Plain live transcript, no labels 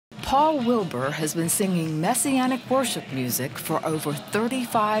Paul Wilbur has been singing messianic worship music for over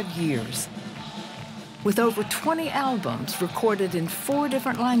 35 years. With over 20 albums recorded in 4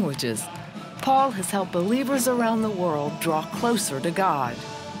 different languages, Paul has helped believers around the world draw closer to God.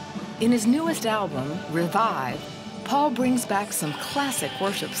 In his newest album, Revive, Paul brings back some classic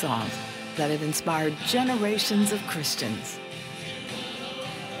worship songs that have inspired generations of Christians.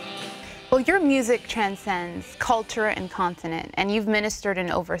 Well, your music transcends culture and continent, and you've ministered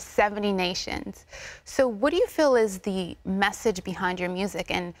in over 70 nations. So what do you feel is the message behind your music,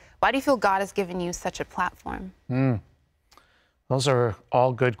 and why do you feel God has given you such a platform? Those are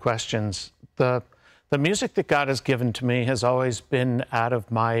all good questions. The music that God has given to me has always been out of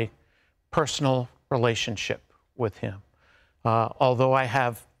my personal relationship with Him. Although I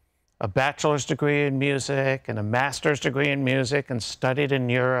have a bachelor's degree in music and a master's degree in music and studied in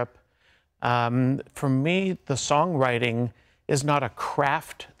Europe, for me, the songwriting is not a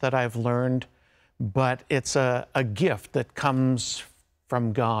craft that I've learned, but it's a gift that comes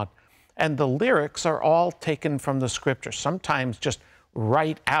from God. And the lyrics are all taken from the Scripture. Sometimes just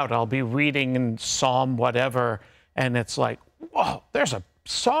right out, I'll be reading in Psalm whatever, and it's like, whoa, there's a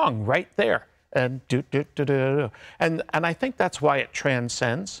song right there. And and I think that's why it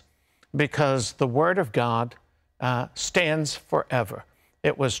transcends, because the Word of God stands forever.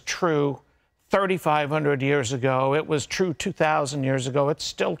 It was true 3,500 years ago. It was true 2,000 years ago. It's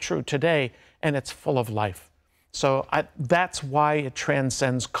still true today, and it's full of life. So that's why it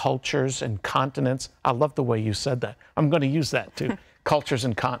transcends cultures and continents. I love the way you said that. I'm going to use that too, cultures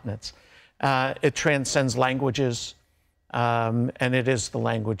and continents. It transcends languages, and it is the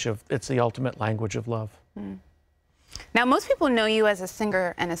language of, it's the ultimate language of love. Now, most people know you as a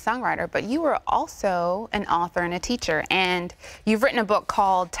singer and a songwriter, but you are also an author and a teacher, and you've written a book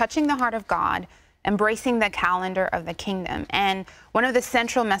called Touching the Heart of God, Embracing the Calendar of the Kingdom. And one of the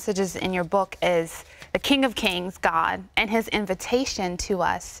central messages in your book is the King of Kings, God, and His invitation to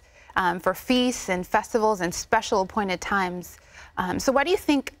us for feasts and festivals and special appointed times. So why do you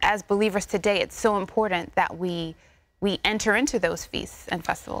think, as believers today, it's so important that we enter into those feasts and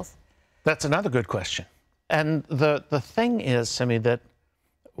festivals? That's another good question. And the thing is, Simi, that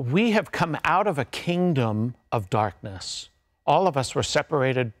we have come out of a kingdom of darkness. All of us were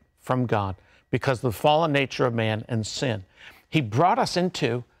separated from God because of the fallen nature of man and sin. He brought us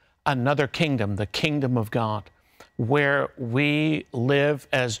into another kingdom, the kingdom of God, where we live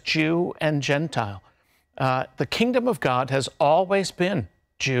as Jew and Gentile. The kingdom of God has always been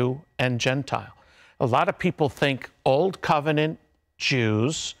Jew and Gentile. A lot of people think Old Covenant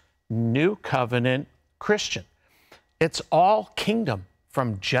Jews, New Covenant Christian. It's all kingdom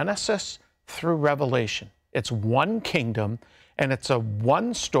from Genesis through Revelation. It's one kingdom, and it's a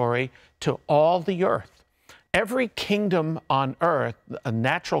one story to all the earth. Every kingdom on earth, a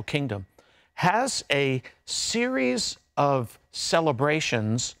natural kingdom, has a series of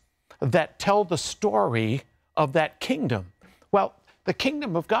celebrations that tell the story of that kingdom. Well, the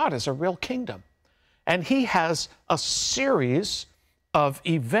kingdom of God is a real kingdom, and He has a series of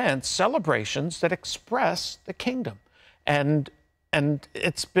events, celebrations that express the kingdom. And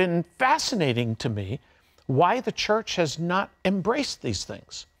it's been fascinating to me why the church has not embraced these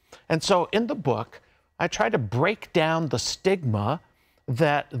things. And so in the book, I try to break down the stigma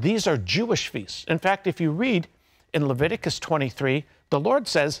that these are Jewish feasts. In fact, if you read in Leviticus 23, the Lord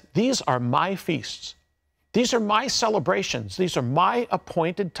says, these are my feasts. These are my celebrations. These are my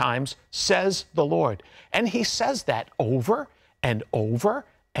appointed times, says the Lord. And He says that over and over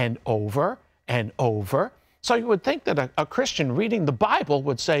and over and over. So you would think that a Christian reading the Bible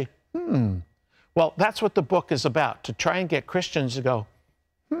would say, well, that's what the book is about, to try and get Christians to go,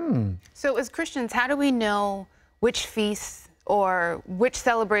 So as Christians, how do we know which feasts or which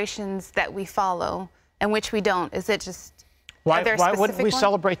celebrations that we follow and which we don't? Is it just, why wouldn't we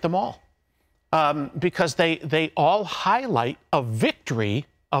celebrate them all? Because they all highlight a victory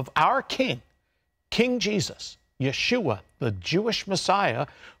of our King, King Jesus, Yeshua, the Jewish Messiah,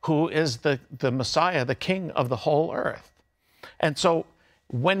 who is the Messiah, the King of the whole earth. And so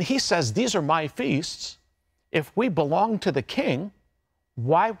when He says, these are my feasts, if we belong to the King,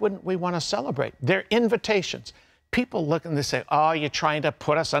 why wouldn't we want to celebrate? They're invitations. People look and they say, oh, you're trying to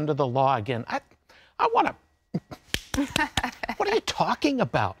put us under the law again. I want to... What are you talking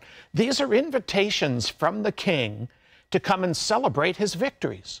about? These are invitations from the King to come and celebrate His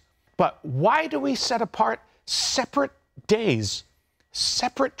victories. But why do we set apart separate days,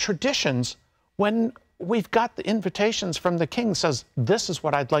 separate traditions, when we've got the invitations from the King says, this is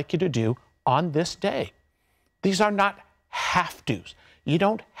what I'd like you to do on this day? These are not have-tos. You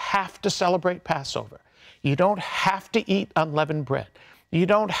don't have to celebrate Passover. You don't have to eat unleavened bread. You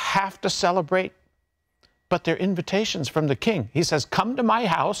don't have to celebrate, but they're invitations from the King. He says, come to my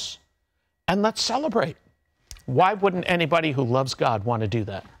house and let's celebrate. Why wouldn't anybody who loves God want to do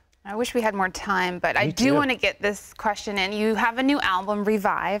that? I wish we had more time, but I Me do too. want to get this question in. You have a new album,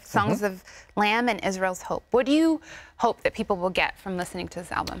 Revive, Songs of Lamb and Israel's Hope. What do you hope that people will get from listening to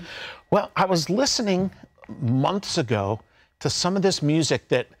this album? Well, I was listening months ago to some of this music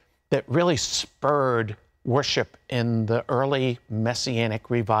that really spurred worship in the early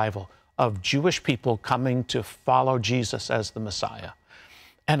Messianic revival of Jewish people coming to follow Jesus as the Messiah.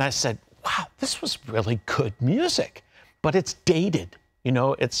 And I said, wow, this was really good music, but it's dated. You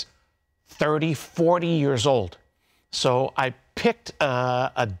know, it's 30, 40 years old. So I picked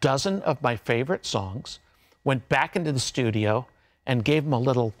a dozen of my favorite songs, went back into the studio, and gave them a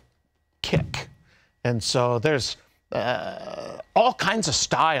little kick. And so there's all kinds of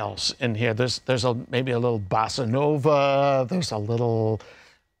styles in here. There's maybe a little bossa nova. There's a little,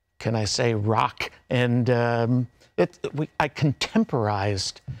 can I say, rock. And I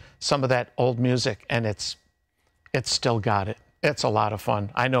contemporized some of that old music, and it's still got it. It's a lot of fun.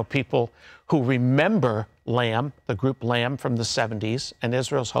 I know people who remember Lamb, the group Lamb from the 70s, and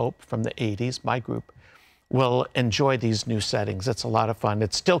Israel's Hope from the 80s, my group, will enjoy these new settings. It's a lot of fun.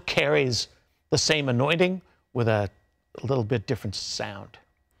 It still carries the same anointing with a little bit different sound.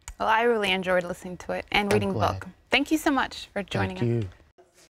 Well, I really enjoyed listening to it and reading the book. Thank you so much for joining us. Thank you.